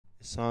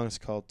The song is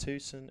called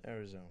Tucson,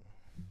 Arizona.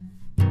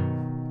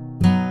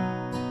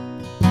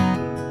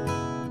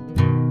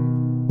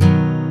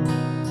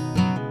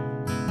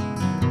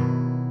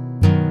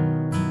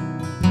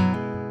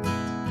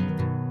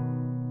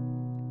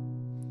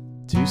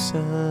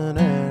 Tucson,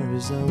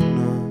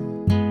 Arizona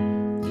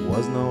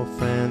was no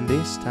friend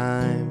this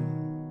time.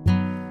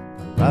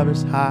 The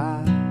robbers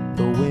high,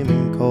 the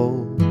women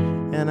cold,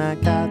 and I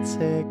got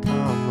sick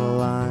on the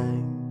line.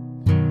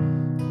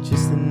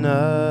 Just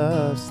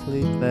enough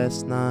sleep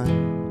last night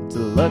to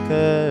look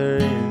her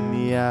in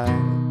the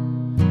eye.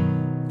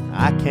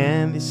 I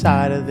can't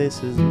decide if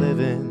this is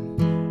living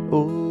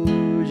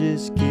or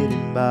just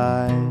getting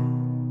by.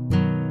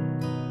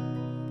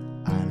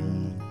 I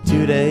need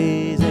 2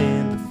 days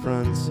in the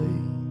front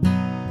seat,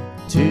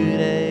 2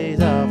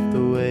 days off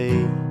the way.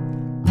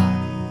 I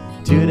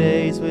need 2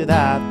 days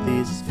without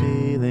this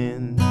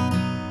feeling.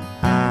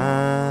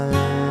 I'm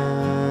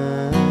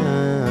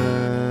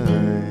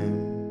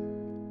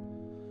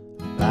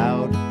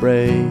about to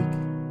break.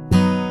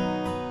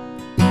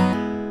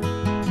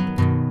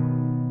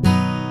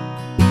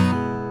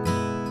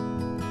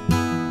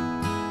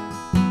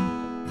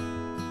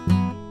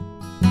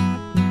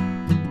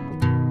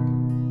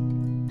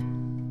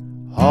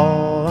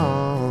 All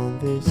on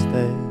this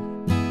day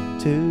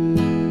to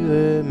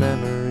a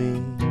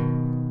memory.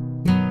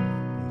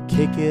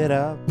 Kick it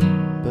up,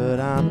 but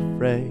I'm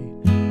afraid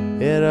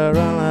it'll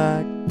run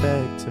like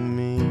back to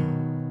me.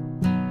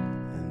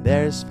 And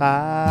there's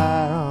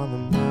fire on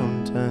the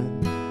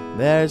mountain,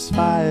 there's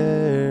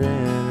fire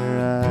in her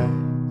eyes.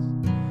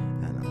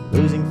 And I'm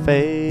losing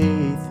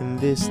faith in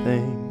this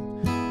thing,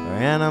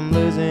 and I'm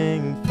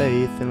losing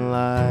faith in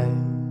life.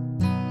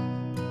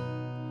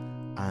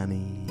 I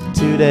need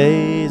 2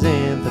 days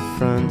in the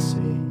front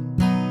seat,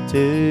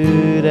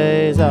 2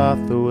 days off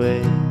the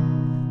way.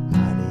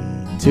 I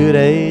need 2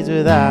 days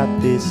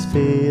without this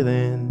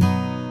feeling.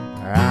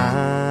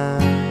 I'm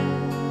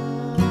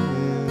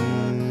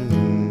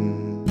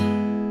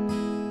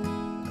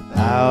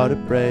about to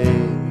break.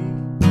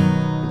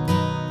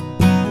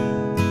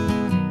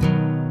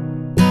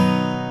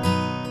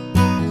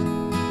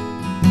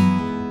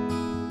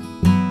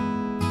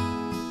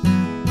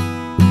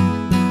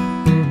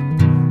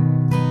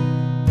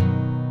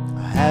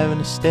 Having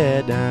to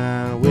stare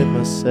down with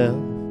myself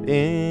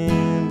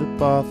in the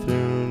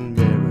bathroom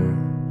mirror.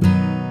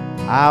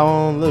 I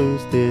won't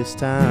lose this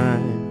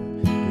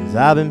time, 'cause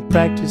I've been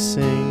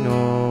practicing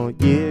all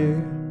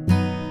year.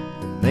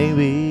 And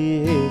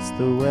maybe it's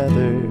the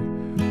weather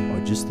or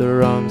just the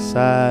wrong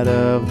side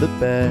of the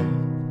bed,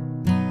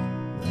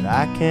 but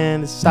I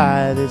can't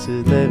decide this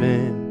is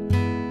living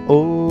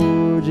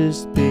or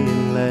just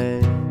being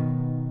led.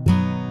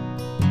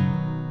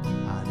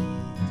 I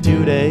need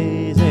 2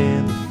 days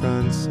in the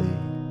front seat,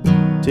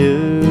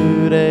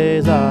 2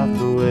 days off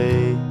the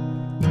way.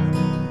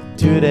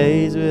 2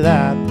 days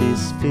without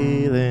this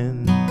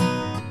feeling.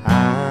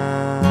 I'm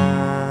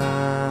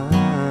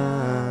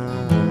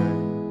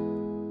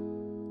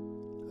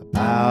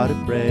about to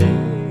break.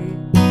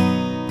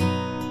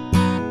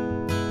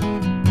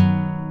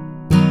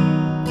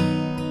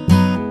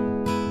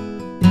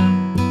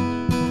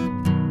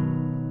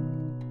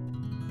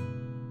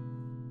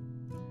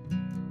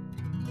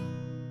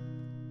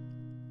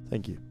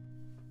 Thank you.